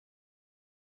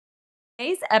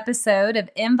Today's episode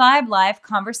of InVibe Live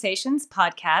Conversations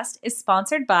podcast is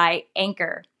sponsored by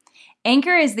Anchor.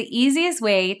 Anchor is the easiest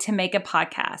way to make a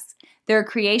podcast. There are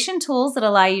creation tools that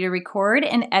allow you to record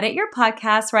and edit your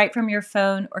podcast right from your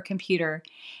phone or computer.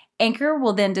 Anchor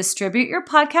will then distribute your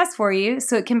podcast for you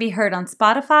so it can be heard on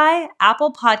Spotify,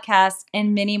 Apple Podcasts,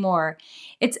 and many more.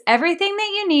 It's everything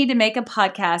that you need to make a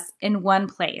podcast in one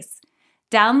place.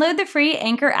 Download the free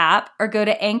Anchor app or go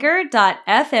to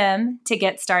anchor.fm to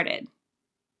get started.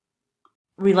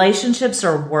 Relationships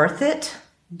are worth it.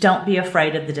 Don't be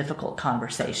afraid of the difficult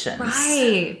conversations.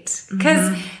 Right.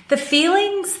 Because the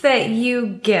feelings that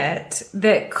you get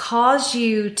that cause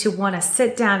you to want to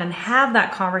sit down and have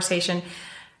that conversation,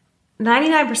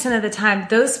 99% of the time,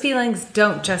 those feelings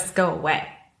don't just go away.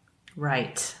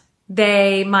 Right.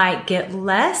 They might get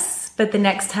less, but the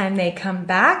next time they come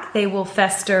back, they will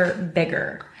fester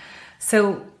bigger.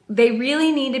 So they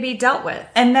really need to be dealt with.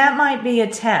 And that might be a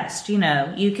test. You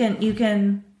know, you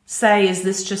can say, is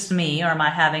this just me or am I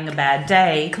having a bad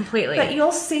day? Completely. But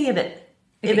you'll see if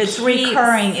it's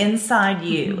recurring inside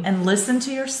you and listen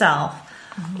to yourself.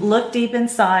 Look deep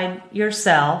inside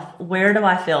yourself. Where do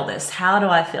I feel this? How do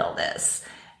I feel this?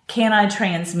 Can I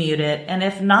transmute it? And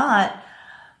if not,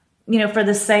 you know, for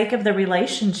the sake of the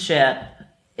relationship,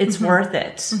 it's worth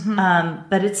it.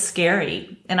 But it's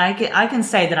scary. And I can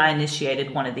say that I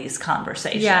initiated one of these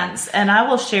conversations. Yeah. And I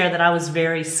will share that I was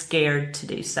very scared to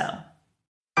do so.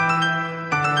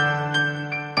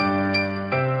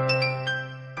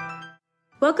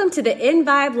 Welcome to the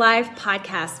InVibe Live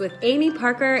podcast with Amy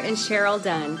Parker and Cheryl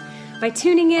Dunn. By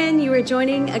tuning in, you are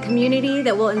joining a community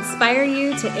that will inspire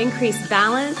you to increase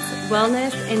balance,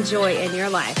 wellness, and joy in your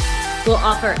life. We'll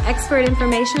offer expert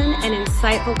information and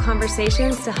insightful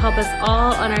conversations to help us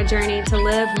all on our journey to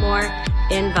live more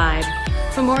in vibe.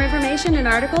 For more information and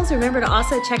articles, remember to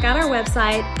also check out our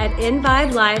website at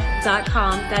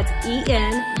invibelife.com. That's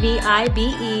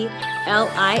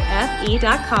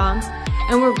ENVIBELIFE.com.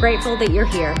 And we're grateful that you're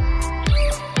here.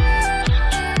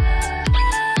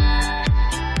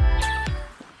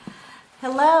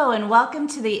 Hello, and welcome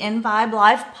to the InVibe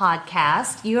Live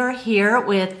podcast. You are here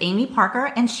with Amy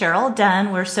Parker and Cheryl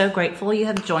Dunn. We're so grateful you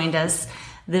have joined us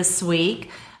this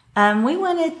week. We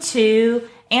wanted to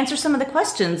answer some of the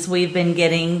questions we've been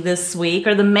getting this week,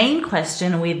 or the main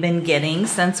question we've been getting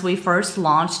since we first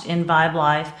launched InVibe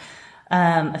Live.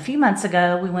 A few months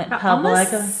ago, we went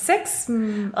public. Almost not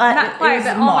quite, it was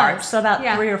but March, almost. so about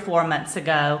 3 or 4 months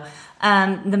ago.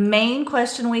 The main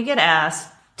question we get asked,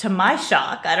 to my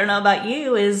shock, I don't know about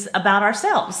you, is about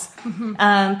ourselves.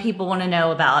 People want to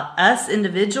know about us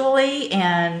individually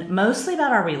and mostly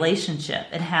about our relationship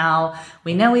and how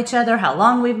we know each other, how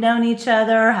long we've known each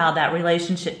other, how that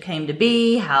relationship came to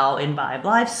be, how InVibe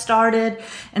Life started.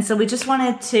 And so we just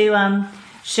wanted to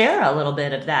share a little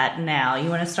bit of that now. You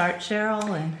want to start,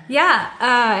 Cheryl?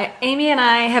 Yeah. Amy and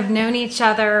I have known each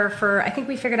other for, I think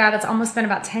we figured out it's almost been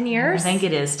about 10 years. I think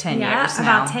it is 10 yeah, years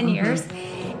now. about 10 years.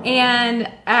 And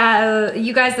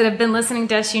you guys that have been listening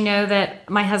to us, you know that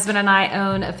my husband and I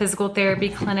own a physical therapy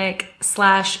clinic /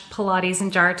 Pilates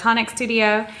and Gyrotonic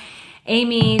studio.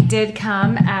 Amy did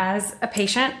come as a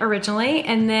patient originally,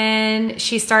 and then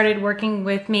she started working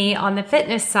with me on the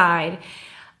fitness side.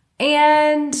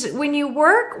 And when you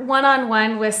work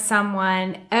one-on-one with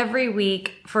someone every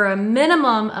week for a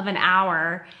minimum of an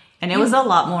hour. And it was a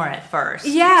lot more at first.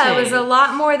 Yeah, too. It was a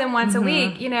lot more than once a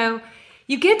week. You know,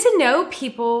 you get to know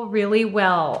people really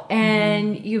well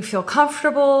and you feel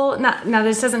comfortable. Now,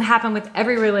 this doesn't happen with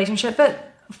every relationship,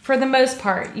 but for the most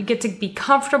part, you get to be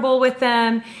comfortable with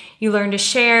them. You learn to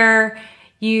share.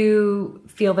 You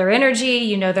feel their energy.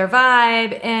 You know their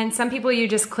vibe. And some people you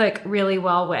just click really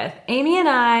well with. Amy and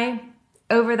I,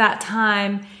 over that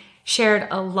time, shared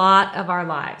a lot of our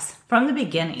lives. From the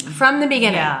beginning.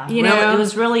 Yeah. You know, it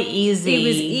was really easy. It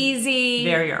was easy.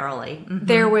 Very early.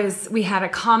 We had a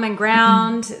common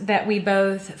ground that we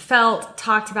both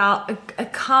talked about, a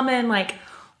common like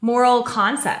moral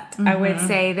concept, I would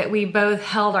say, that we both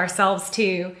held ourselves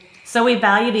to. So we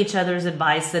valued each other's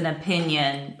advice and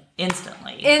opinion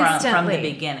instantly. From the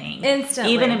beginning.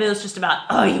 Instantly. Even if it was just about,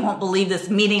 oh, you won't believe this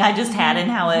meeting I just had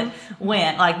and how it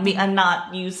went. Like, I'm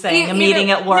not you saying a meeting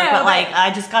at work, but like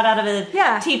I just got out of a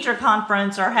teacher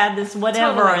conference or had this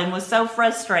whatever and was so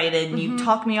frustrated and you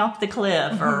talked me off the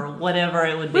cliff or whatever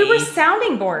it would be. We were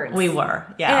sounding boards. We were,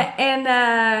 yeah.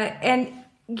 And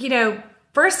you know,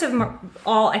 first of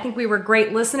all, I think we were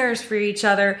great listeners for each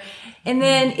other. And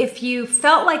then if you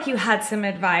felt like you had some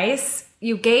advice,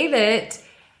 you gave it.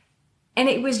 And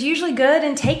it was usually good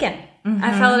and taken.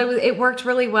 I felt it worked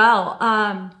really well.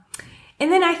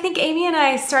 And then I think Amy and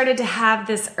I started to have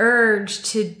this urge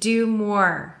to do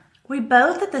more We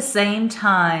both at the same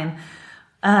time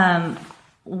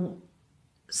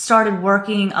started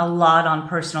working a lot on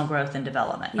personal growth and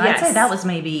development. And I'd say that was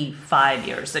maybe 5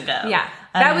 years ago. Yeah.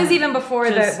 That was even before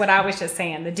what I was just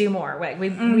saying, the do more. Like we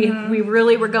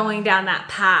really were going down that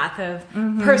path of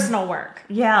personal work.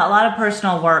 Yeah, a lot of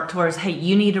personal work towards, hey,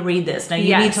 you need to read this. No,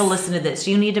 you need to listen to this.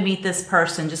 You need to meet this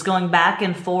person. Just going back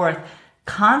and forth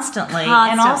constantly.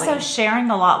 And also sharing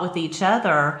a lot with each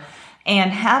other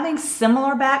and having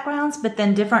similar backgrounds, but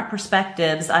then different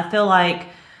perspectives. I feel like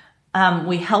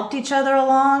we helped each other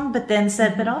along, but then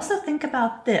said, but also think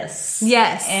about this.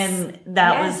 Yes. And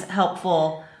that was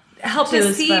helpful. Helped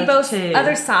us see both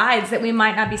other sides that we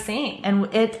might not be seeing.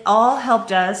 And it all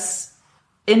helped us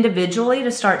individually to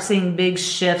start seeing big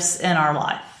shifts in our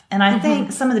life. And I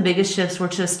think some of the biggest shifts were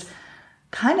just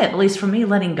kind of, at least for me,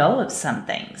 letting go of some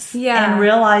things. Yeah. And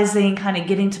realizing, kind of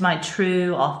getting to my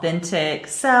true, authentic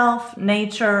self,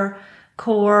 nature,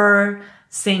 core,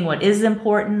 seeing what is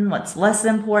important, what's less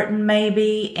important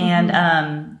maybe,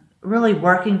 and really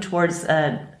working towards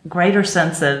a greater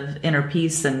sense of inner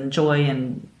peace and joy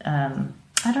and,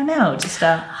 I don't know, just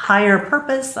a higher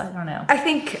purpose. I don't know. I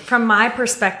think from my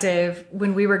perspective,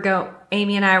 when we were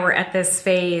Amy and I were at this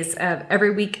phase of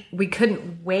every week, we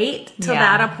couldn't wait till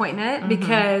that appointment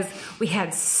because we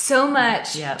had so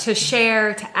much to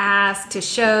share, to ask, to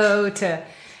show, to,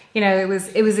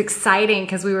 it was exciting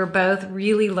because we were both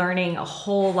really learning a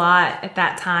whole lot at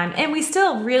that time. And we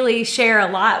still really share a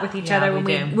lot with each other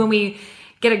when we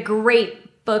get a great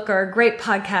book or a great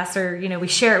podcast, or we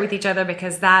share it with each other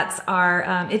because that's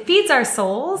our it feeds our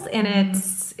souls, and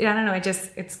it's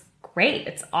it's great,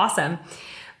 it's awesome.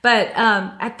 But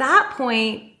at that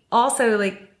point also,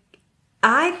 like,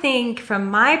 I think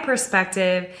from my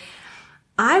perspective,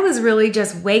 I was really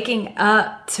just waking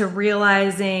up to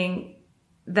realizing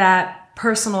that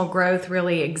personal growth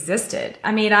really existed.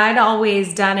 I mean, I'd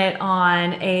always done it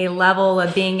on a level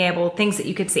of being able, things that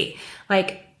you could see,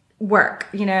 like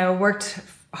worked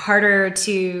harder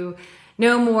to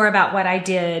know more about what I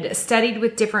did, studied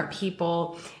with different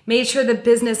people, made sure the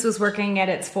business was working at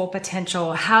its full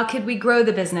potential. How could we grow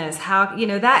the business? How,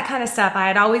 that kind of stuff. I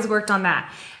had always worked on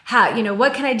that. How,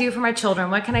 what can I do for my children?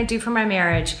 What can I do for my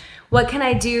marriage? What can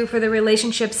I do for the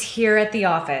relationships here at the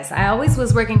office? I always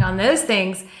was working on those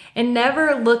things and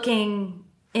never looking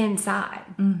inside.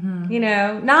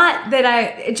 Not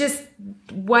that it just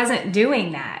wasn't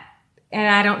doing that. And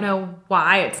I don't know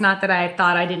why. It's not that I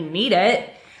thought I didn't need it,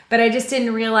 but I just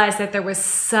didn't realize that there was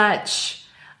such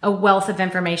a wealth of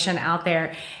information out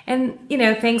there. And,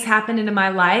 things happened into my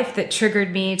life that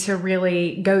triggered me to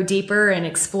really go deeper and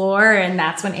explore. And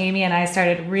that's when Amy and I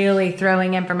started really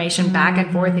throwing information back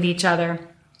and forth at each other.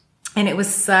 And it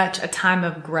was such a time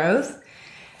of growth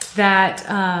that,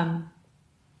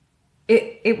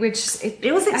 it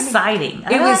was exciting.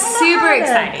 It was super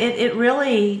exciting.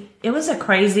 It was a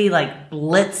crazy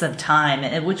blitz of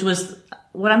time, which was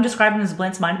what I'm describing as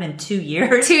blitz might have been 2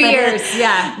 years. 2 years,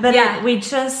 yeah. But we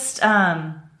just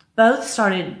both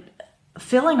started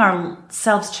feeling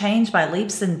ourselves change by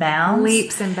leaps and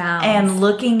bounds. And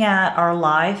looking at our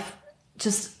life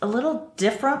just a little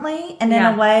differently. And in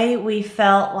a way we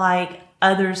felt like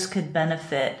others could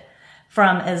benefit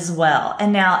from as well.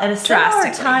 And now at a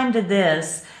similar time to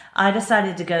this, I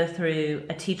decided to go through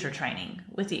a teacher training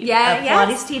with you.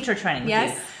 Pilates teacher training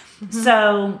with you.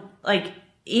 So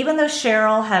even though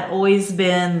Cheryl had always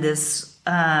been this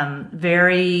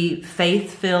very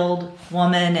faith-filled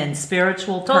woman and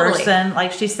spiritual person,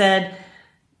 like she said,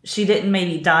 she didn't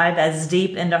maybe dive as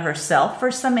deep into herself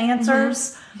for some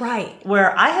answers. Right.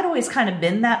 Where I had always kind of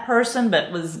been that person,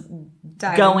 but was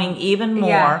going even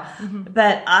more.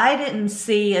 But I didn't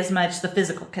see as much the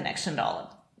physical connection to all of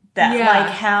that. Like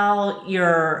how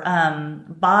your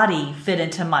body fit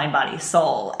into mind, body,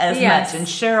 soul as much. And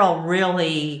Cheryl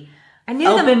really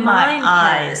opened my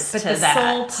eyes but to the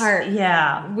that. soul part.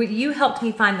 Yeah. You helped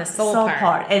me find the soul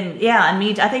part. And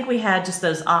I think we had just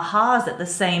those ahas at the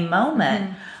same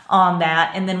moment on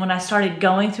that. And then when I started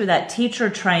going through that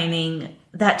teacher training,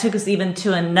 that took us even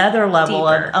to another level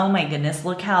of, oh my goodness,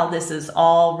 look how this is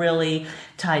all really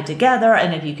tied together.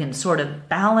 And if you can sort of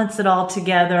balance it all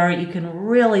together, you can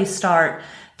really start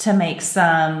to make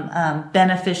some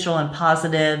beneficial and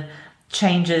positive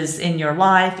changes in your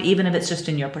life, even if it's just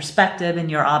in your perspective and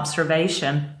your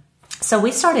observation. So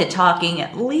we started talking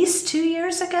at least 2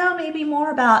 years ago, maybe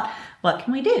more, about what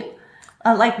can we do?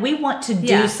 We want to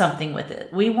do something with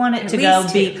it. We want it to go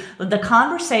be the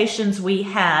conversations we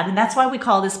had. And that's why we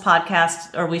call this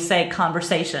podcast, or we say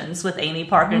Conversations with Amy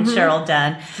Parker and Cheryl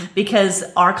Dunn, because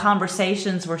our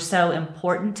conversations were so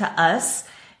important to us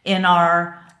in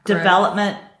our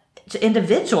development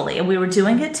individually, and we were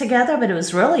doing it together, but it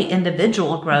was really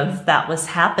individual growth that was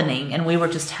happening, and we were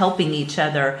just helping each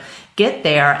other get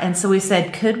there. And so we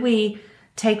said, could we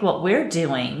take what we're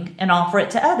doing and offer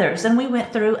it to others? And we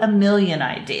went through a million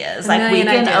ideas. We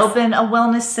can open a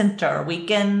wellness center, we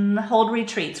can hold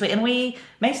retreats, and we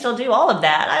may still do all of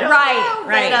that. I don't know.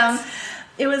 Right. But,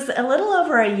 it was a little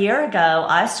over a year ago,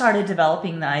 I started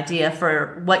developing the idea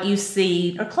for what you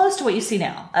see, or close to what you see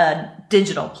now, a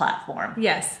digital platform.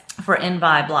 Yes. For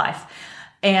InVibe Life.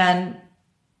 And,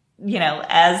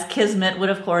 as Kismet would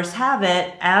of course have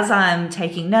it, as I'm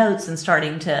taking notes and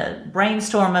starting to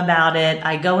brainstorm about it,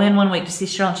 I go in one week to see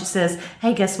Cheryl and she says,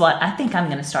 hey, guess what? I think I'm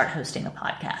going to start hosting a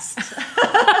podcast.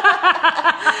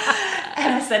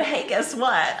 And I said, hey, guess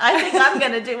what? I think I'm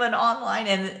going to do an online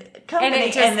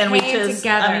company. And then we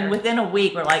together. Within a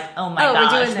week, we're like, oh my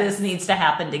gosh, this needs to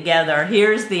happen together.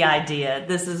 Here's the idea.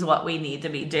 This is what we need to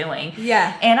be doing.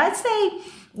 Yeah. And I'd say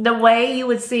the way you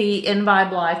would see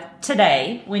InVibe Life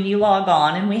today when you log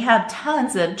on, and we have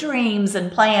tons of dreams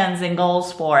and plans and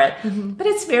goals for it, but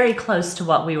it's very close to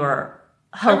what we were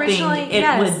hoping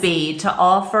would be, to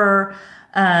offer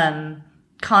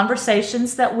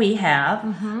conversations that we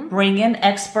have, bring in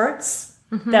experts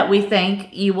that we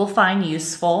think you will find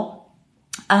useful,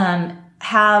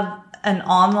 have an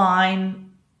online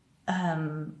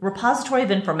repository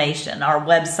of information, our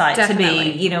website.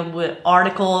 Definitely. To be, with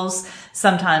articles.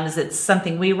 Sometimes it's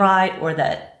something we write, or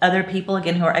that other people,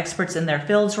 again, who are experts in their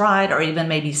fields write, or even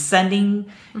maybe sending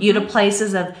you to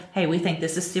places of, hey, we think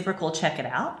this is super cool, check it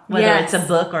out. Whether it's a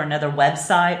book or another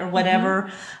website or whatever,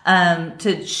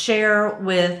 to share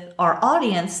with our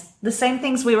audience the same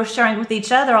things we were sharing with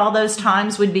each other. All those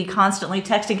times we'd be constantly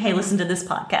texting, hey, listen to this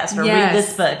podcast, or read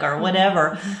this book, or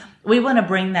whatever. We want to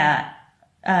bring that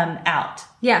out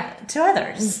to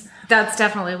others. That's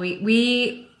definitely,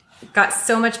 we got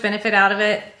so much benefit out of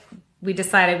it. We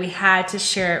decided we had to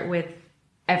share it with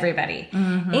everybody.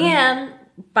 And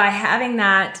by having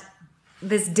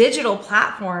this digital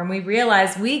platform, we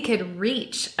realized we could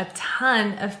reach a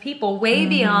ton of people way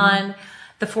beyond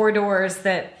the four doors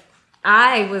that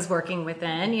I was working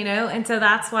within, and so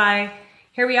that's why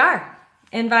here we are,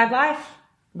 InVibe Life.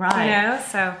 Right.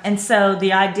 And so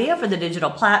the idea for the digital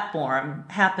platform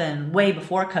happened way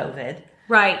before COVID.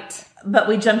 Right. But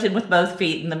we jumped in with both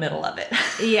feet in the middle of it.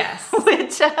 Yes.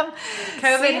 Which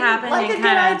COVID happened. Like a good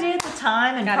idea at the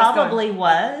time, and probably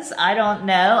was. I don't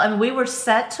know. I mean, we were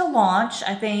set to launch,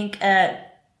 I think,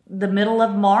 at the middle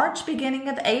of March, beginning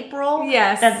of April.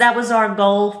 Yes. That was our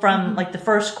goal from like the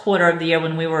first quarter of the year,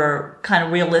 when we were kind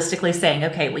of realistically saying,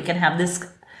 okay, we can have this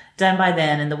done by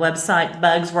then, and the website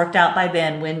bugs worked out by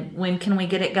then. When can we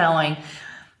get it going?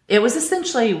 It was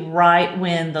essentially right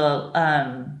when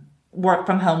the work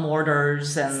from home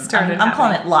orders and I'm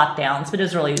calling it lockdowns, but it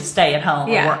was really stay at home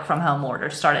or work from home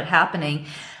orders started happening.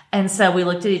 And so we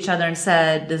looked at each other and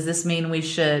said, does this mean we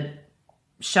should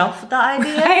shelf the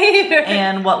idea?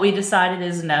 And what we decided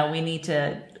is, no, we need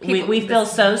to, we feel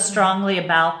so strongly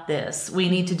about this. We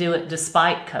need to do it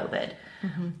despite COVID.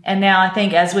 And now I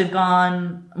think as we've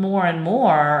gone more and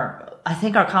more, I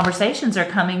think our conversations are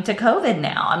coming to COVID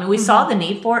now. I mean, we saw the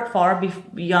need for it far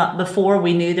before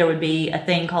we knew there would be a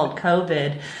thing called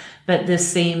COVID. But this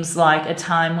seems like a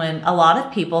time when a lot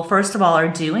of people, first of all, are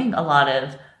doing a lot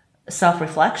of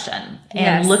self-reflection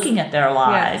and looking at their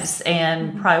lives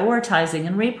and prioritizing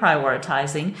and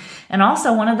reprioritizing. And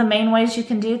also, one of the main ways you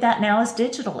can do that now is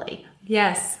digitally.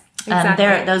 Yes,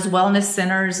 exactly. Those wellness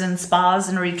centers and spas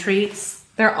and retreats,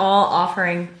 they're all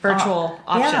offering virtual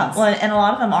options. Yeah, well, and a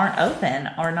lot of them aren't open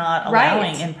or not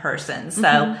allowing in person.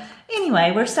 So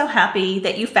anyway, we're so happy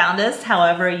that you found us,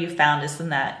 however you found us,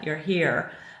 and that you're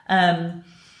here.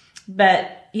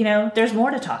 But, there's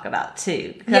more to talk about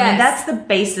too. I mean, that's the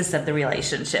basis of the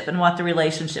relationship and what the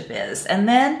relationship is. And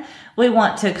then we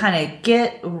want to kind of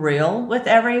get real with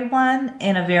everyone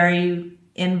in a very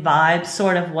InVibe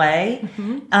sort of way.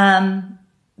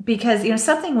 Because,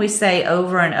 something we say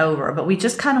over and over, but we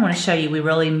just kind of want to show you we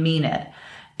really mean it,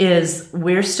 is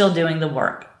we're still doing the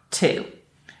work too.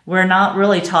 We're not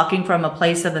really talking from a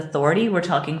place of authority. We're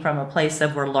talking from a place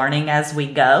of we're learning as we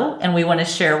go, and we want to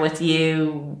share with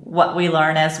you what we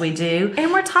learn as we do.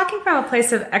 And we're talking from a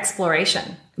place of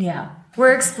exploration. Yeah.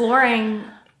 We're exploring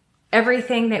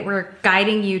everything that we're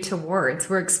guiding you towards.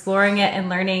 We're exploring it and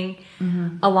learning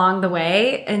along the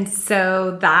way. And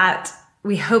so that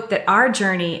we hope that our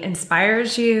journey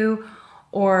inspires you,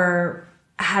 or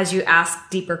has you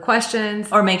ask deeper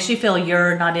questions, or makes you feel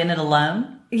you're not in it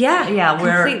alone. Yeah,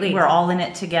 we're all in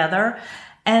it together.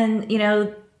 And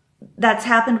that's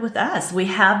happened with us. We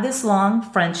have this long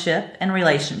friendship and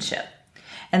relationship,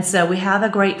 and so we have a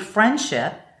great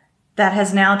friendship, that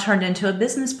has now turned into a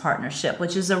business partnership,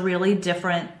 which is a really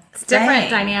different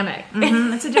different dynamic.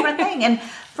 It's a different thing. And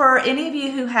for any of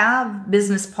you who have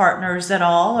business partners at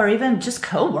all, or even just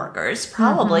coworkers,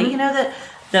 probably, you know that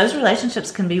those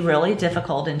relationships can be really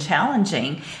difficult and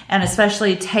challenging. And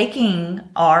especially taking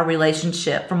our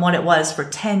relationship from what it was for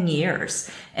 10 years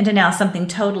into now something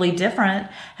totally different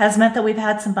has meant that we've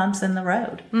had some bumps in the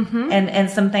road and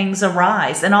some things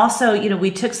arise. And also, you know,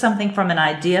 we took something from an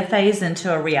idea phase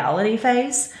into a reality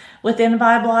phase within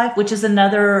Vibe Life, which is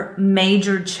another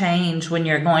major change when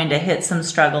you're going to hit some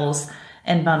struggles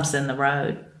and bumps in the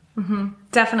road.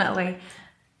 Definitely.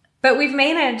 But we've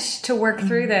managed to work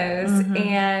through those,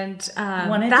 and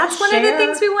that's one of the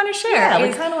things we want to share. Yeah,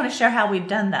 we kind of want to share how we've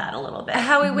done that a little bit.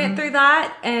 How we went through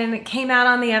that and came out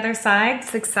on the other side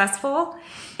successful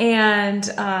and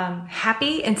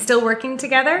happy and still working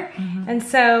together. And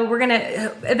so we're going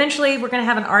to eventually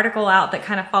have an article out that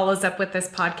kind of follows up with this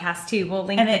podcast too. We'll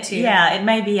link it to you. Yeah, it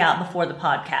may be out before the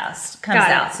podcast comes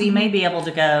out. So you may be able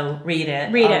to go read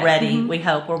it already. We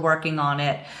hope. We're working on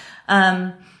it.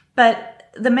 But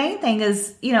the main thing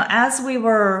is, you know, as we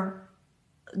were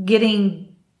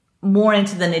getting more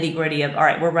into the nitty gritty of, all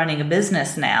right, we're running a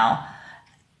business now,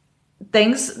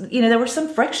 things, you know, there was some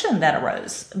friction that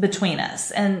arose between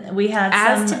us, and we had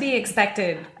as to be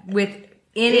expected with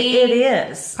any it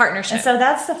is partnership. And so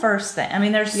that's the first thing. I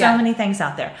mean, there's so many things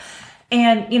out there,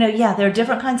 and, you know, there are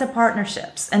different kinds of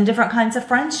partnerships and different kinds of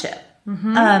friendship.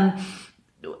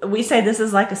 We say this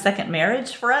is like a second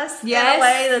marriage for us in a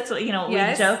way. That's what, you know, we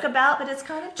joke about, but it's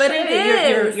kind of true. But it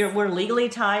is. We're legally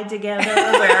tied together.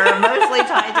 We're emotionally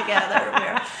tied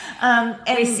together.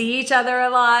 And we see each other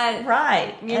a lot.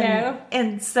 Right. You know?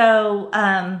 And so,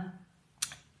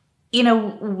 you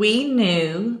know, we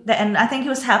knew that, and I think it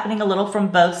was happening a little from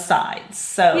both sides.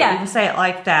 So you can say it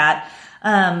like that.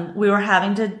 We were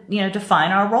having to, you know,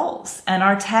 define our roles and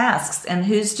our tasks and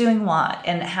who's doing what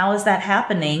and how is that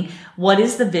happening? What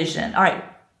is the vision? All right,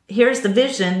 here's the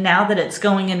vision. Now that it's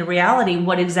going into reality,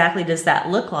 what exactly does that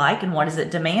look like and what does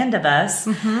it demand of us?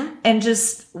 And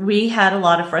we had a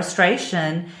lot of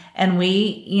frustration, and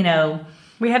we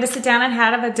had to sit down and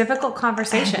have a difficult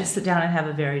conversation. Sit down and have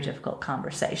a very difficult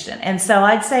conversation. And so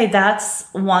I'd say that's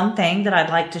one thing that I'd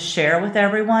like to share with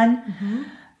everyone.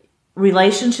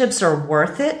 Relationships are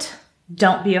worth it.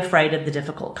 Don't be afraid of the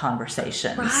difficult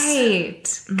conversations.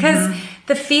 Right. Because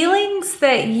the feelings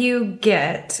that you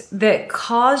get that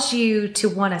cause you to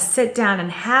want to sit down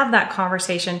and have that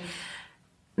conversation,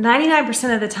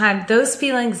 99% of the time, those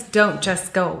feelings don't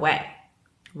just go away.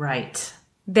 Right.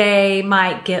 They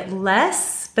might get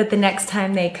less, but the next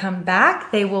time they come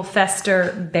back, they will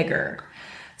fester bigger.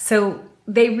 So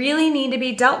they really need to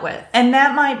be dealt with. And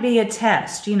that might be a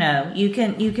test. You know, you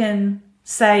can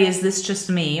say, is this just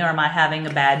me, or am I having a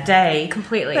bad day?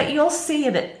 Completely. But you'll see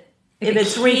if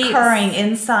it's recurring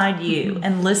inside you,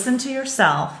 and listen to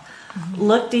yourself.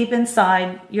 Look deep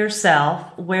inside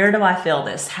yourself. Where do I feel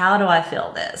this? How do I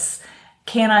feel this?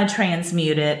 Can I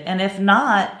transmute it? And if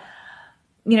not,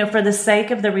 you know, for the sake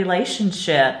of the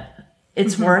relationship,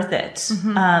 it's worth it.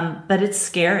 But it's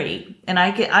scary. And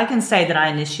I can say that I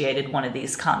initiated one of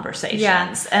these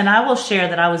conversations. And I will share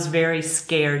that I was very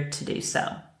scared to do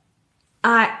so.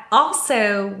 I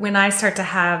also, when I start to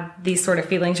have these sort of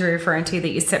feelings you're referring to that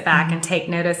you sit back and take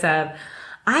notice of,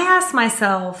 I ask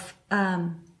myself,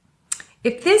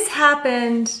 if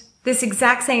this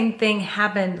exact same thing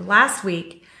happened last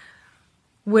week,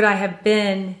 would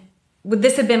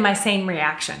this have been my same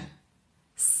reaction?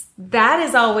 That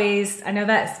is always, I know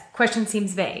that question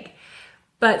seems vague,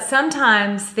 but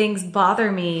sometimes things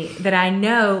bother me that I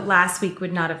know last week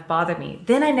would not have bothered me.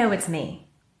 Then I know it's me.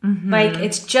 Like,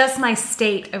 it's just my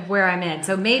state of where I'm in.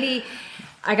 So maybe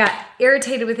I got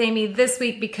irritated with Amy this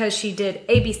week because she did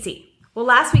ABC. Well,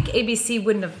 last week ABC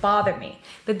wouldn't have bothered me,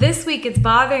 but this week it's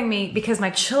bothering me because my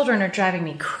children are driving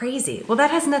me crazy. Well, that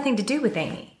has nothing to do with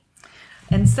Amy.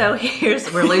 And so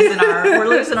we're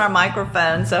losing our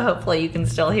microphone, so hopefully you can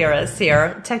still hear us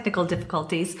here. Technical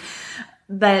difficulties.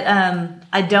 But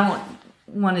I don't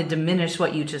want to diminish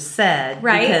what you just said,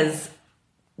 right? Because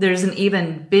there's an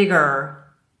even bigger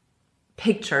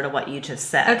picture to what you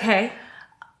just said. Okay.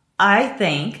 I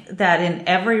think that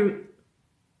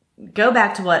go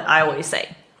back to what I always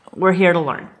say. We're here to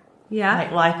learn. Yeah.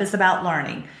 Right? Life is about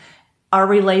learning. Our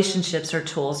relationships are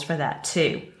tools for that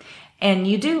too. And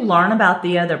you do learn about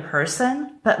the other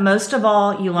person, but most of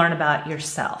all, you learn about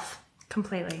yourself.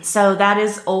 Completely. So that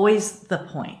is always the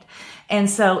point. And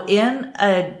so in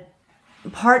a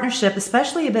partnership,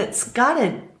 especially if it's got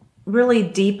a really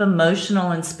deep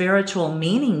emotional and spiritual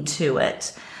meaning to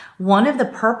it, one of the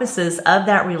purposes of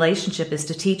that relationship is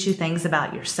to teach you things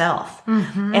about yourself.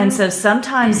 And so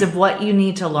sometimes if what you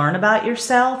need to learn about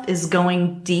yourself is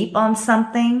going deep on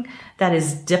something that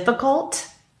is difficult,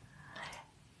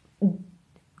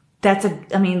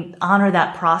 honor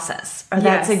that process, or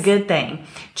that's a good thing.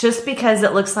 Just because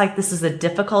it looks like this is a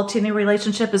difficulty in a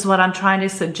relationship is what I'm trying to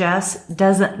suggest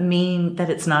doesn't mean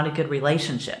that it's not a good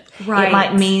relationship. Right. It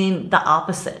might mean the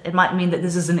opposite. It might mean that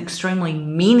this is an extremely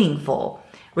meaningful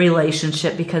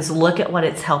relationship because look at what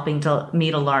it's helping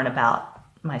me to learn about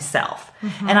myself.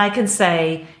 And I can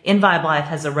say InVibe Life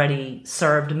has already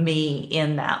served me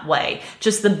in that way.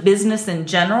 Just the business in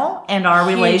general and our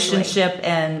relationship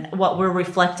and what we're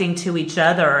reflecting to each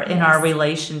other in our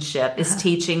relationship is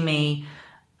teaching me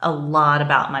a lot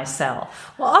about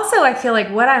myself. Well, also, I feel like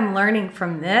what I'm learning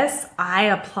from this, I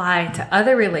apply to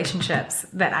other relationships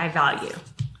that I value.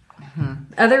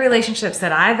 Other relationships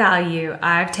that I value,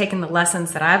 I've taken the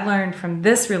lessons that I've learned from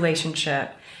this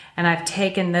relationship, and I've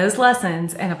taken those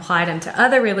lessons and applied them to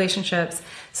other relationships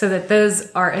so that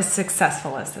those are as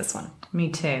successful as this one. Me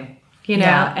too. You know,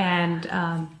 and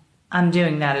I'm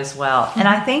doing that as well. And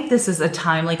I think this is a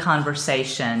timely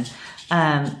conversation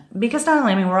because not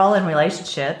only, we're all in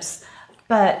relationships,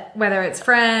 but whether it's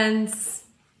friends,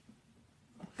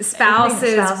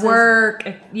 spouses, work,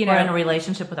 you know. We're in a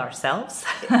relationship with ourselves.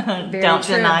 Don't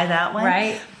true. deny that one.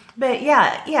 Right. But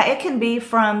yeah, it can be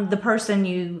from the person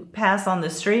you pass on the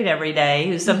street every day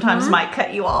who sometimes might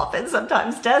cut you off and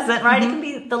sometimes doesn't, right? It can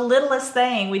be the littlest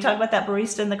thing. We talk about that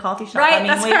barista in the coffee shop. Right,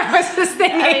 that's what I was just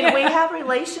thinking. we have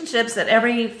relationships at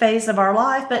every phase of our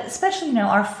life, but especially,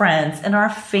 our friends and our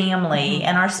family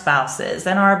and our spouses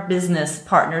and our business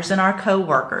partners and our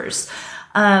coworkers.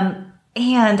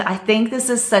 And I think this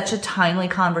is such a timely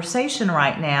conversation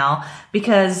right now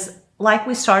because like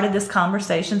we started this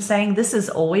conversation saying, this is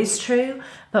always true,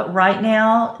 but right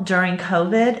now during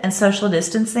COVID and social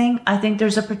distancing, I think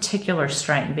there's a particular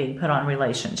strain being put on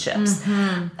relationships.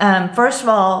 First of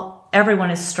all,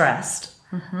 everyone is stressed.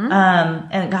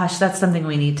 And gosh, that's something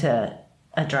we need to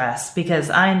address because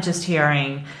I'm just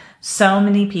hearing so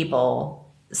many people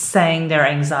saying their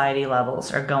anxiety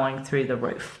levels are going through the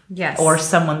roof. Yes. Or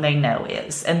someone they know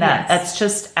is. And that's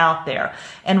just out there.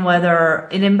 And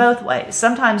in both ways,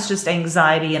 sometimes just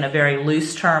anxiety in a very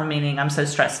loose term, meaning I'm so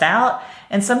stressed out,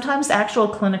 and sometimes actual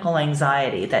clinical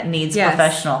anxiety that needs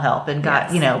professional help. And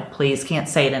God, please can't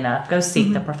say it enough. Go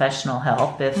seek the professional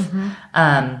help if,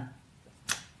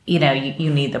 you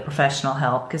need the professional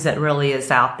help because it really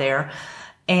is out there.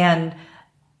 And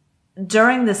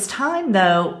during this time,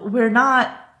 though, we're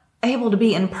not able to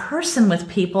be in person with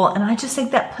people. And I just think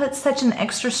that puts such an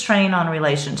extra strain on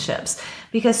relationships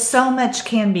because so much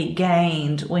can be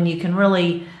gained when you can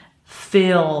really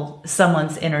feel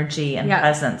someone's energy and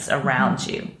presence around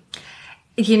you.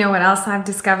 You know what else I've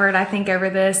discovered, I think,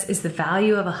 over this is the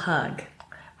value of a hug.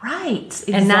 Right.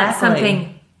 Exactly. And that's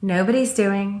something nobody's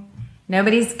doing,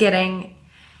 nobody's getting.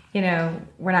 We're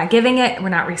not giving it, we're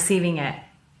not receiving it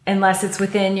unless it's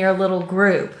within your little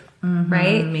group.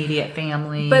 Right? Immediate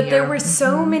family. But there were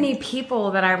so many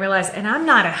people that I realized, and I'm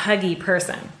not a huggy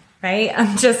person, right?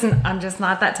 I'm just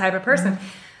not that type of person.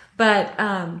 But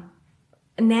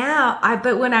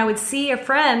but when I would see a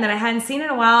friend that I hadn't seen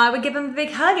in a while, I would give them a big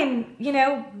hug, and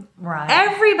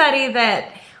everybody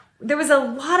there was a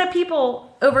lot of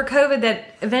people over COVID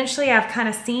that eventually I've kind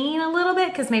of seen a little bit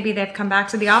because maybe they've come back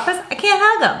to the office. I can't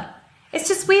hug them. It's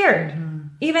just weird,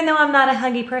 even though I'm not a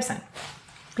huggy person,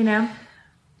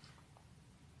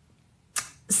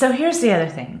 So here's the other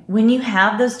thing. When you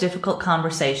have those difficult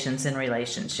conversations in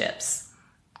relationships,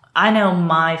 I know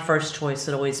my first choice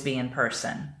would always be in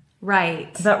person.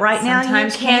 Right. But right now you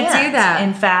can't do that.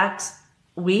 In fact,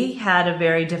 we had a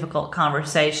very difficult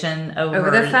conversation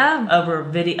over the phone, over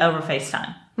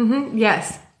FaceTime.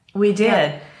 Yes. We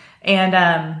did.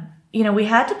 And, we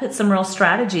had to put some real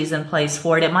strategies in place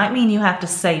for it. It might mean you have to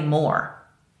say more.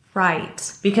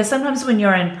 Right. Because sometimes when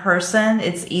you're in person,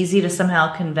 it's easy to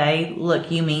somehow convey, look,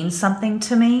 you mean something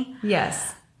to me.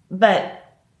 Yes.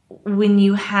 But when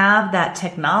you have that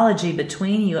technology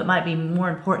between you, it might be more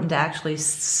important to actually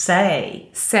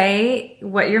say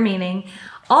what you're meaning.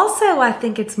 Also, I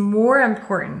think it's more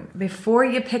important before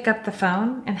you pick up the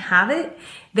phone and have it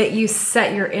that you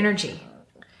set your energy.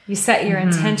 You set your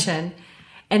intention.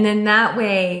 And then that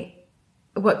way,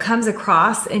 what comes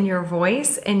across in your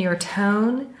voice and your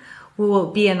tone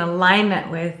will be in alignment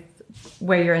with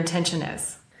where your intention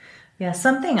is. Yeah,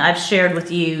 something I've shared with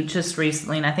you just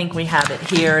recently, and I think we have it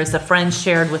here, is a friend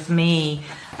shared with me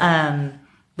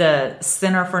the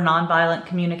Center for Nonviolent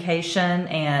Communication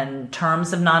and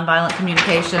terms of nonviolent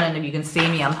communication. And if you can see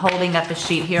me, I'm holding up a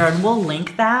sheet here, and we'll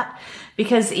link that,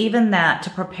 because even that, to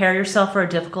prepare yourself for a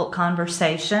difficult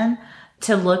conversation,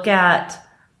 to look at,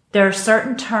 there are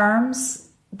certain terms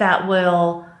that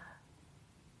will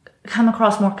come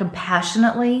across more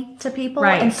compassionately to people,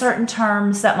 Right. and certain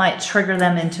terms that might trigger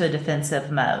them into a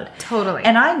defensive mode. Totally.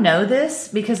 And I know this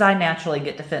because I naturally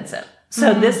get defensive.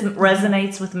 So this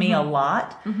resonates with me a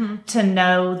lot, to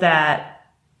know that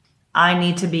I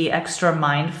need to be extra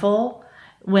mindful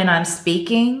when I'm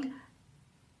speaking,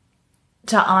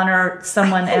 to honor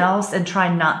someone else and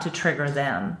try not to trigger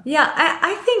them. Yeah,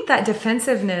 I think that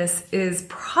defensiveness is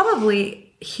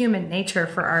probably human nature,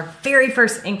 for our very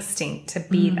first instinct to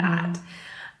be that.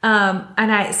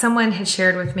 And someone had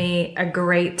shared with me a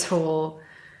great tool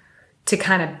to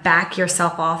kind of back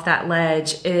yourself off that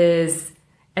ledge is,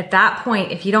 at that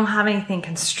point, if you don't have anything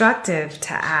constructive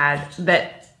to add,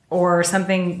 or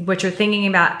something what you're thinking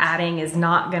about adding is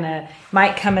not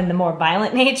might come in the more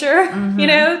violent nature,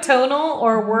 tonal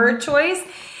or word choice,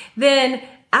 then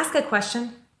ask a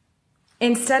question.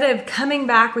 Instead of coming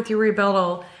back with your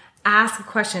rebuttal, ask a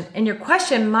question. And your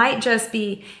question might just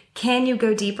be, can you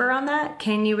go deeper on that?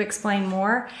 Can you explain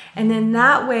more? And then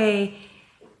that way,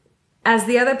 as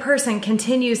the other person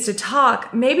continues to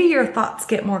talk, maybe your thoughts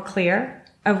get more clear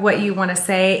of what you want to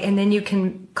say, and then you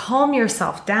can calm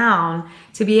yourself down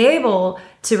to be able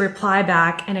to reply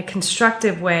back in a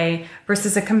constructive way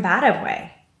versus a combative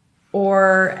way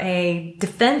or a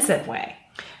defensive way.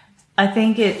 I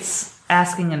think it's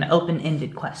asking an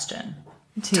open-ended question,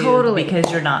 too, Totally.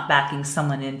 because you're not backing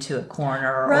someone into a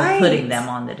corner Right. or putting them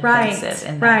on the defensive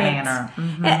in that manner.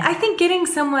 And I think getting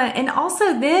someone, and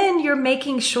also then you're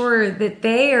making sure that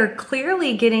they are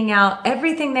clearly getting out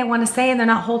everything they want to say and they're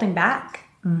not holding back.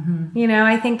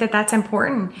 I think that that's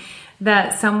important,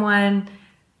 that someone,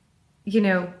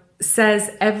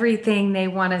 says everything they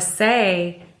want to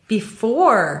say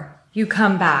before you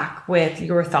come back with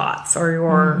your thoughts or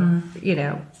your,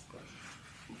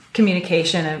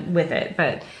 communication with it.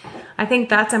 But I think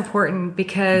that's important,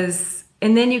 because,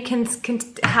 and then you can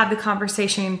have the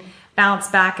conversation bounce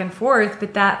back and forth,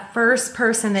 but that first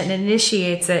person that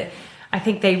initiates it, I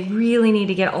think they really need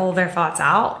to get all their thoughts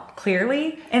out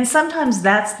clearly. And sometimes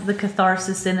that's the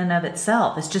catharsis in and of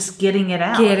itself. It's just getting it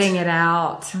out. Getting it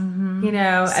out. So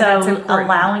that's important.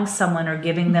 allowing someone or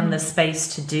giving them the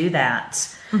space to do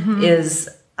that is,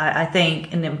 I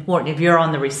think, an important, if you're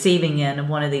on the receiving end of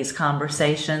one of these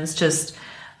conversations, just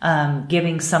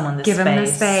giving someone the space. Give them the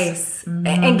space.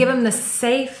 And give them the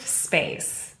safe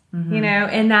space.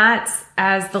 And that's,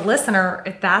 as the listener,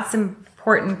 if that's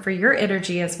important for your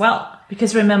energy as well.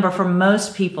 Because remember, for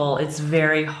most people, it's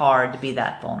very hard to be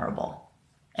that vulnerable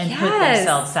and put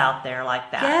themselves out there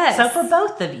like that. Yes. So for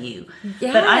both of you.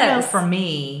 Yes. But I know for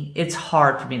me, it's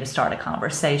hard for me to start a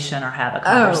conversation or have a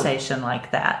conversation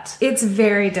like that. It's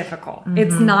very difficult.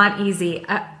 It's not easy.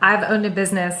 I've owned a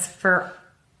business for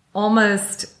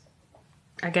almost,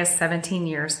 17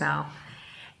 years now.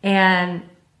 And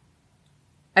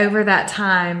over that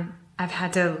time, I've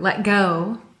had to let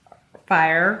go,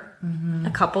 fire a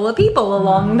couple of people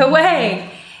along the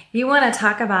way. You want to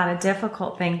talk about a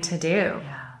difficult thing to do,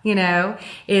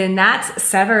 and that's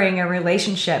severing a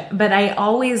relationship. But I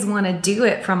always want to do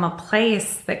it from a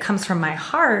place that comes from my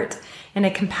heart in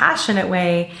a compassionate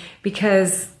way,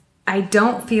 because I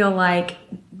don't feel like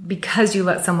because you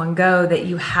let someone go that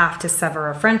you have to sever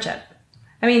a friendship.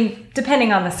 I mean,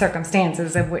 depending on the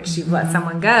circumstances of which you let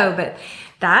someone go, but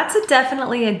that's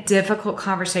definitely a difficult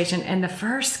conversation. And the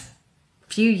first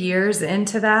few years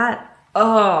into that,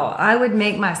 I would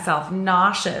make myself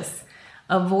nauseous,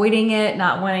 avoiding it,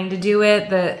 not wanting to do it.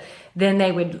 Then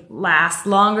they would last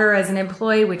longer as an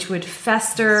employee, which would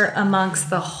fester amongst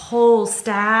the whole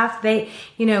staff.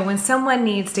 When someone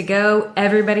needs to go,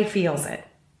 everybody feels it,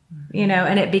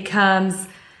 and it becomes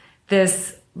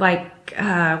this,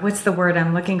 what's the word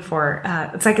I'm looking for?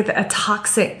 It's like a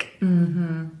toxic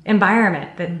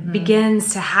environment that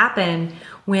begins to happen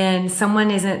when someone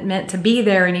isn't meant to be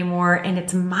there anymore, and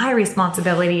it's my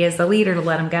responsibility as the leader to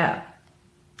let them go.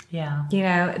 Yeah.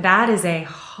 That is a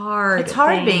hard It's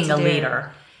hard thing being to a do.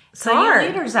 leader. It's So hard. you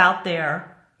leaders out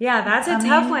there, Yeah, that's a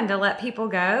tough one to let people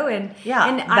go. And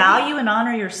value and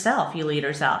honor yourself, you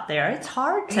leaders out there. It's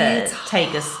hard to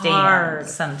take a stand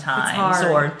sometimes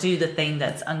or do the thing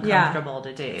that's uncomfortable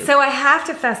to do. So I have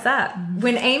to fess up.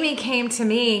 When Amy came to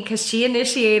me, because she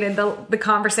initiated the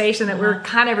conversation that we're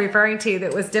kind of referring to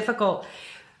that was difficult,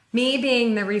 me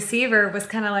being the receiver was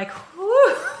kind of like,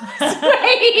 whew, it's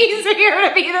way easier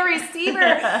to be the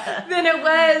receiver than it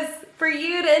was for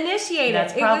you to initiate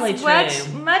That's it. probably It was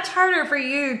true. much harder for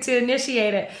you to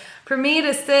initiate it. For me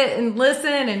to sit and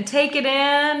listen and take it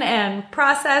in and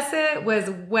process it was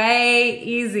way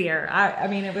easier. I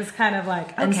mean, it was kind of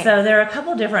like, okay. And so there are a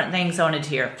couple different things I wanted to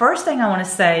hear. First thing I want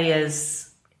to say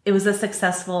is it was a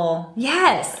successful...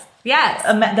 Yes.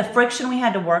 The friction we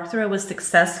had to work through was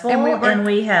successful, and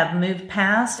we have moved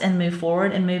past and moved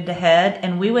forward and moved ahead,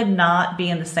 and we would not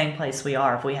be in the same place we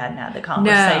are if we hadn't had the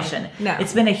conversation. No.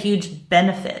 It's been a huge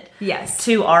benefit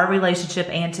to our relationship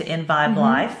and to In Vibe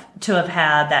Life to have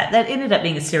had that. That ended up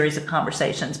being a series of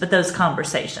conversations, but those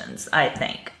conversations, I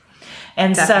think.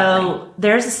 And so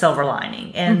there's a silver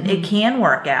lining, and it can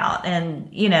work out, and,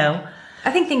 you know... I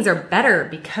think things are better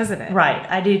because of it. Right,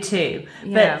 I do too.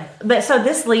 Yeah. But so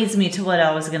this leads me to what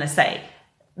I was going to say.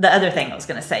 The other thing I was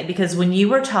going to say, because when you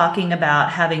were talking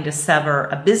about having to sever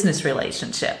a business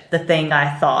relationship, the thing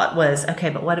I thought was,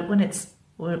 okay, but what when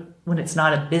it's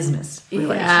not a business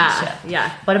relationship?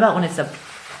 Yeah. What about when it's a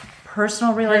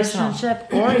personal relationship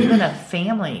or even a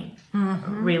family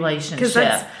relationship?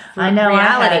 That's I know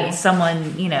reality. I had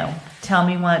someone, tell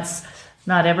me once,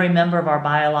 not every member of our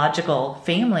biological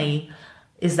family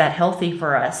is that healthy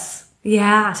for us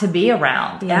to be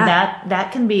around. Yeah. And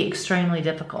that can be extremely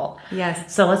difficult.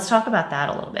 Yes. So let's talk about that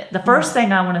a little bit. The first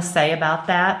thing I want to say about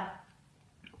that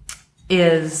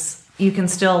is you can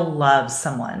still love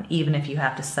someone even if you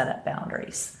have to set up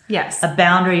boundaries. Yes. A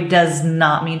boundary does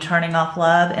not mean turning off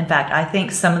love. In fact, I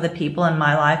think some of the people in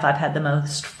my life I've had the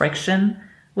most friction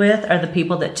with are the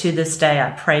people that to this day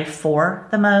I pray for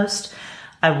the most.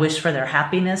 I wish for their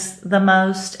happiness the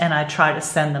most, and I try to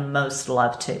send the most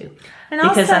love to.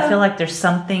 Because I feel like there's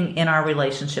something in our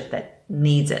relationship that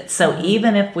needs it. So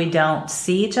even if we don't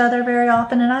see each other very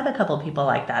often, and I have a couple of people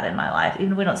like that in my life,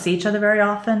 even if we don't see each other very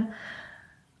often,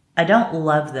 I don't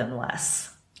love them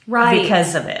less. Right.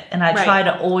 Because of it. And I try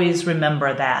to always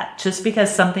remember that. Just because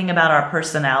something about our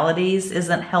personalities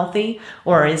isn't healthy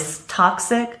or is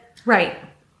toxic. Right.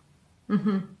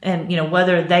 And,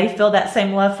 whether they feel that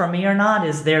same love for me or not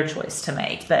is their choice to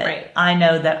make. But I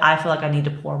know that I feel like I need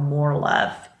to pour more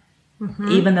love,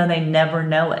 even though they never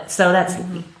know it. So that's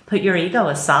put your ego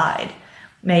aside.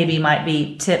 Maybe might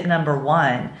be tip number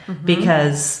one,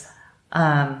 because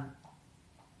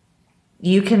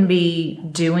you can be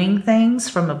doing things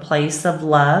from a place of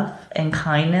love and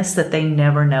kindness that they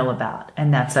never know about.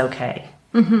 And that's okay.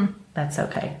 That's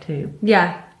okay too.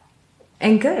 Yeah.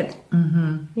 And good.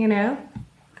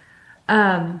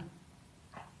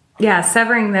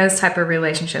 Severing those type of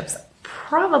relationships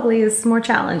probably is more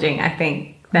challenging, I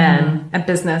think, than a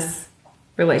business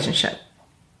relationship.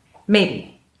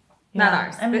 Maybe. Not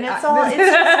ours. I mean, there are,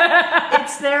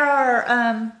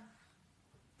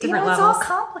 different it's levels. all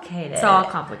complicated. It's all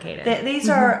complicated. These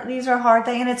are hard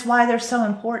things, and it's why they're so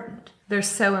important. They're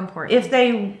so important. If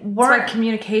they That's weren't, why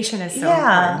communication is so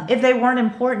important. If they weren't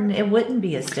important, it wouldn't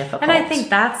be as difficult. And I think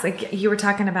that's like you were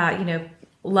talking about,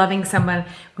 loving someone.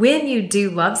 When you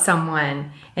do love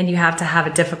someone and you have to have a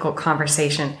difficult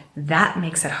conversation, that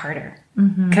makes it harder.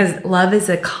 Because love is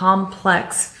a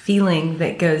complex feeling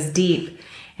that goes deep,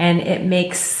 and it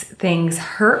makes things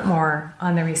hurt more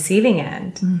on the receiving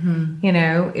end.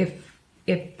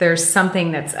 If there's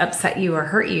something that's upset you or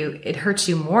hurt you, it hurts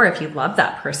you more if you love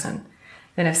that person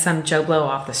than if some Joe Blow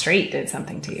off the street did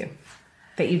something to you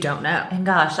that you don't know. And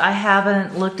gosh, I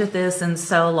haven't looked at this in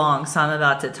so long, so I'm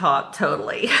about to talk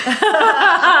totally. I'm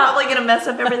probably going to mess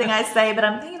up everything I say, but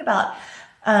I'm thinking about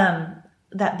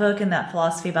that book and that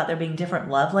philosophy about there being different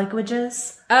love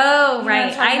languages. Oh,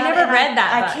 right. I never read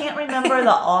that book. I can't remember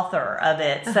the author of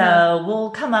it, so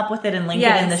we'll come up with it and link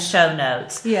it in the show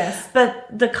notes. Yes. But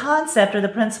the concept or the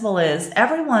principle is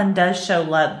everyone does show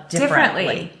love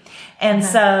differently. And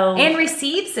so... And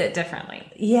receives it differently.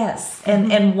 Yes.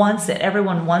 And wants it.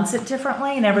 Everyone wants it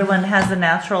differently, and everyone has the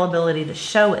natural ability to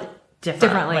show it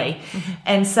differently.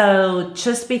 And so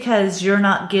just because you're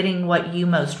not getting what you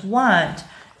most want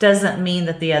doesn't mean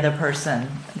that the other person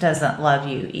doesn't love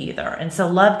you either. And so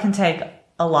love can take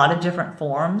a lot of different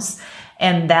forms,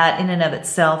 and that in and of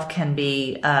itself can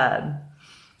be a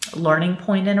learning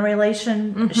point in a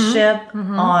relationship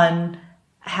on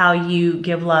how you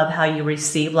give love, how you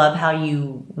receive love, how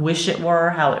you wish it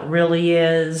were, how it really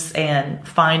is, and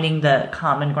finding the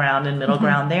common ground and middle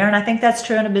ground there. And I think that's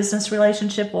true in a business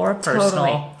relationship or a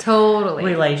personal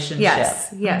relationship.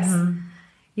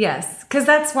 Yes. Because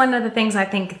that's one of the things I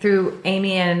think through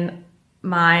Amy and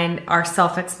mine, our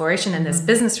self-exploration in this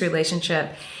business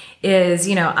relationship is,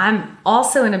 I'm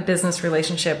also in a business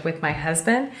relationship with my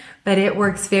husband, but it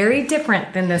works very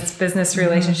different than this business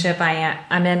relationship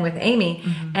I'm in with Amy.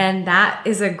 And that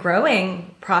is a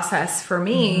growing process for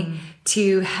me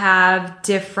to have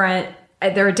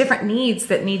there are different needs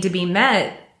that need to be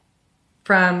met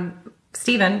from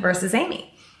Stephen versus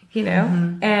Amy, you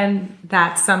know? And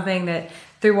that's something that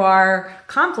through our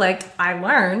conflict, I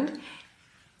learned,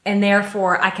 and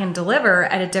therefore I can deliver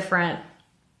at a different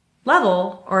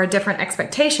level or a different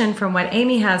expectation from what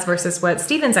Amy has versus what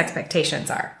Stephen's expectations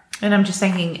are. And I'm just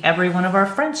thinking every one of our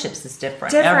friendships is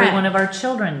different. Every one of our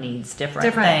children needs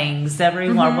different things.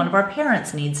 Every one of our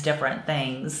parents needs different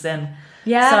things. And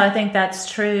so I think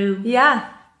that's true. Yeah.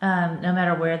 No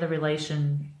matter where the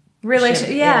relationship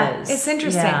yeah. is. It's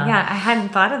interesting. Yeah. I hadn't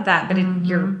thought of that, but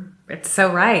it's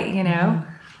so right, you know.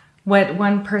 What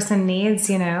one person needs,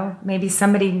 you know, maybe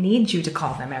somebody needs you to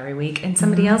call them every week and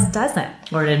somebody else doesn't.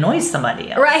 Or it annoys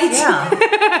somebody else. Right.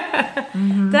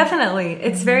 Yeah. Definitely.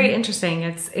 It's very interesting.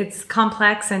 It's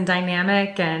complex and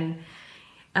dynamic, and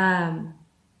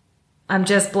I'm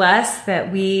just blessed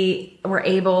that we were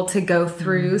able to go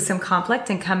through some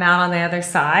conflict and come out on the other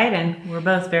side. And we're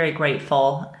both very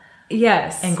grateful.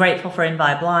 Yes. And grateful for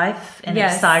InVibe Life and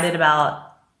excited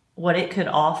about what it could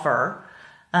offer.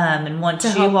 And want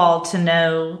you all to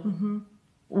know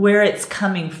where it's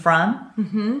coming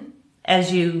from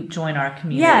as you join our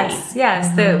community.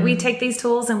 Yes. That we take these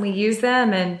tools and we use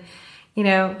them. And, you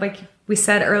know, like we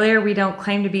said earlier, we don't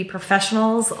claim to be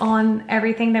professionals on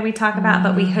everything that we talk about,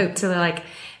 but we hope to like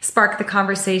spark the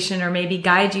conversation or maybe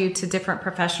guide you to different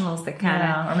professionals that kind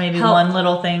of or maybe help. One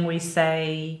little thing we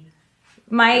say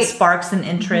sparks an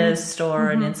interest or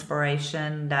an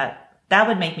inspiration that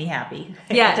would make me happy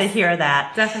to hear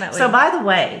that. Definitely. So by the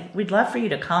way, we'd love for you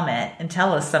to comment and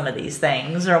tell us some of these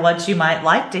things or what you might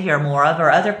like to hear more of or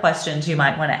other questions you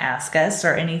might want to ask us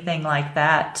or anything like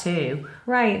that too.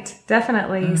 Right.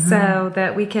 Definitely. So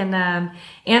that we can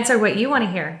answer what you want to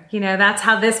hear. You know, that's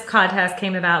how this podcast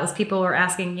came about, was people were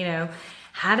asking, you know,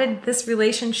 how did this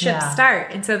relationship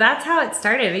start? And so that's how it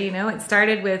started. You know, it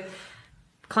started with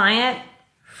client,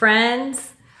 friends,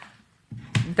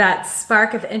 that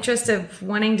spark of interest of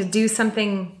wanting to do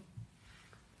something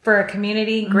for a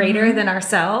community greater than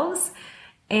ourselves.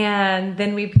 And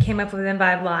then we came up with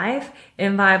InVibe Live.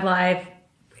 InVibe Live,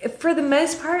 for the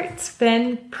most part, it's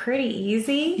been pretty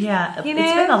easy. Yeah, you know?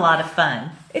 It's been a lot of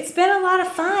fun. It's been a lot of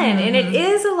fun, and it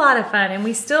is a lot of fun, and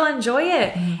we still enjoy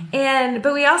it.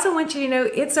 But we also want you to know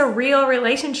it's a real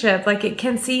relationship. Like, it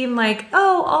can seem like,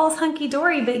 oh, all's hunky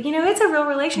dory, but you know, it's a real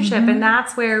relationship, and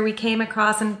that's where we came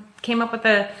across and came up with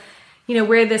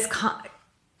where this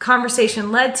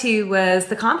conversation led to was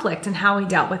the conflict and how we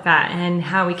dealt with that and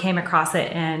how we came across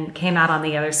it and came out on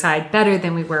the other side better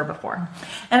than we were before.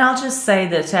 And I'll just say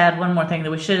that, to add one more thing that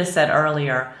we should have said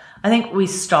earlier, I think we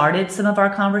started some of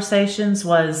our conversations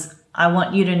was, I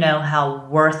want you to know how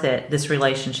worth it this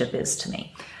relationship is to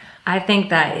me. I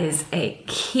think that is a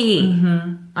key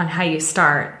on how you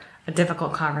start a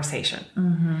difficult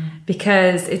conversation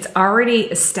because it's already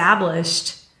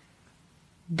established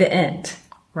the end.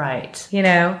 Right. You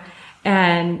know,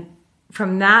 and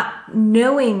from that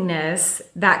knowingness,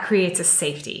 that creates a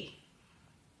safety.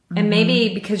 And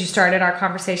maybe because you started our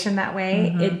conversation that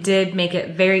way, it did make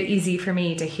it very easy for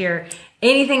me to hear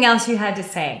anything else you had to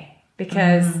say,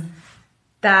 because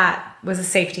that was a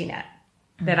safety net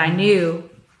that I knew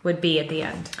would be at the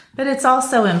end. But it's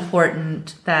also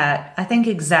important that I think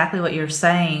exactly what you're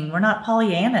saying, we're not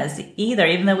Pollyannas either,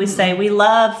 even though we say we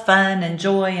love fun and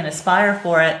joy and aspire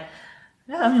for it.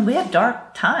 No, I mean, we have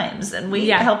dark times and we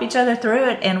help each other through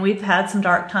it, and we've had some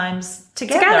dark times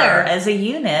together as a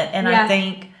unit. And I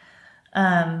think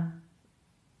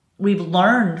we've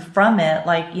learned from it,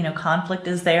 like, you know, conflict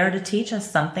is there to teach us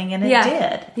something, and it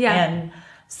did. Yeah. And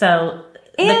so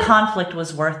the conflict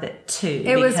was worth it too.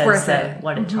 It was worth it.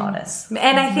 What it taught us.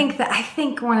 And I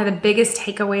think one of the biggest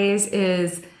takeaways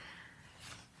is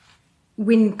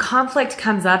when conflict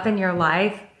comes up in your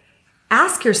life,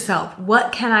 ask yourself,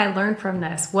 what can I learn from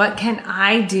this? What can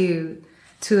I do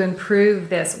to improve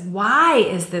this? Why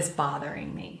is this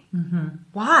bothering me?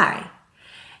 Why?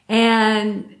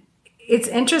 And it's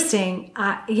interesting.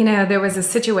 There was a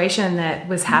situation that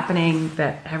was happening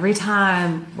that every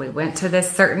time we went to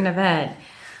this certain event,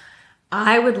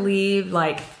 I would leave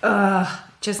like,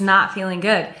 just not feeling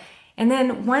good. And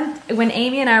then when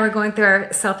Amy and I were going through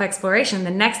our self-exploration,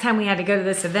 the next time we had to go to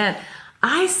this event,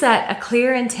 I set a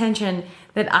clear intention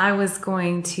that I was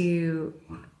going to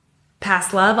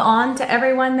pass love on to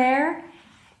everyone there,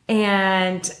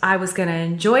 and I was going to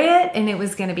enjoy it, and it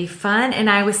was going to be fun. And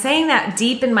I was saying that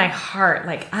deep in my heart,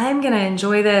 like, I'm going to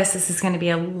enjoy this. This is going to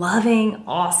be a loving,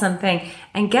 awesome thing.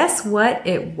 And guess what?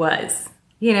 It was,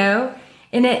 you know,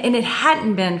 and it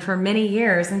hadn't been for many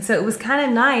years. And so it was kind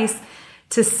of nice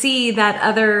to see that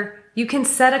other you can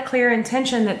set a clear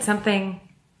intention that something,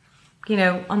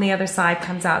 on the other side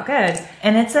comes out good.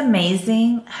 And it's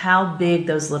amazing how big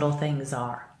those little things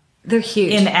are. They're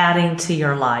huge. In adding to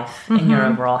your life and your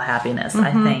overall happiness,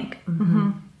 I think.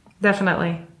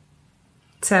 Definitely.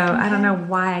 So I don't know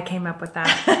why I came up with that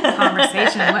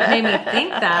conversation. What made me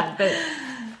think that? But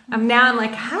I'm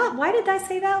like, why did I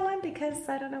say that one? Because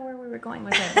I don't know where we were going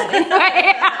with it. But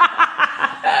anyway.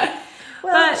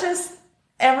 Well, it's just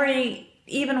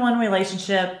even one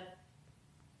relationship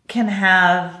can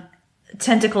have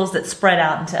tentacles that spread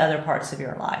out into other parts of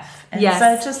your life. And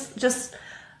so just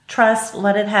trust,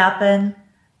 let it happen,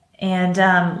 and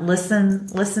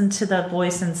listen to the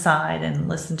voice inside and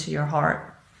listen to your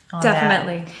heart on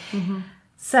Definitely. That.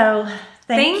 So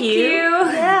thank you.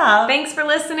 Yeah. Thanks for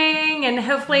listening, and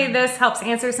hopefully this helps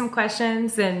answer some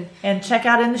questions. And check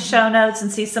out in the show notes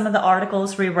and see some of the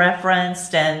articles we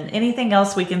referenced, and anything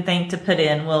else we can think to put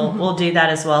in. We'll do that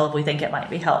as well if we think it might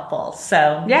be helpful.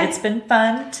 So it's been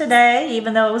fun today,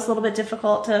 even though it was a little bit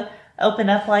difficult to open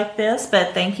up like this.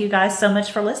 But thank you guys so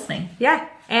much for listening. Yeah.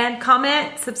 And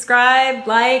comment, subscribe,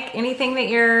 like anything that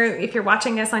if you're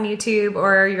watching us on YouTube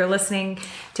or you're listening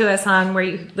to us on where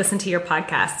you listen to your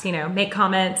podcasts, make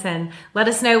comments and let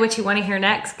us know what you want to hear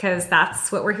next, because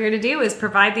that's what we're here to do, is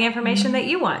provide the information that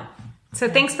you want. So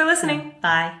thanks for listening.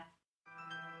 Bye.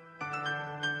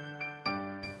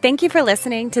 Thank you for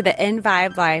listening to the In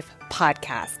Vibe Life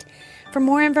podcast. For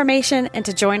more information and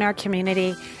to join our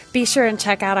community, be sure and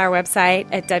check out our website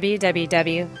at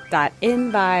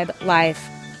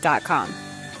www.invibelife.com.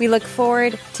 We look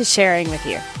forward to sharing with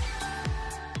you.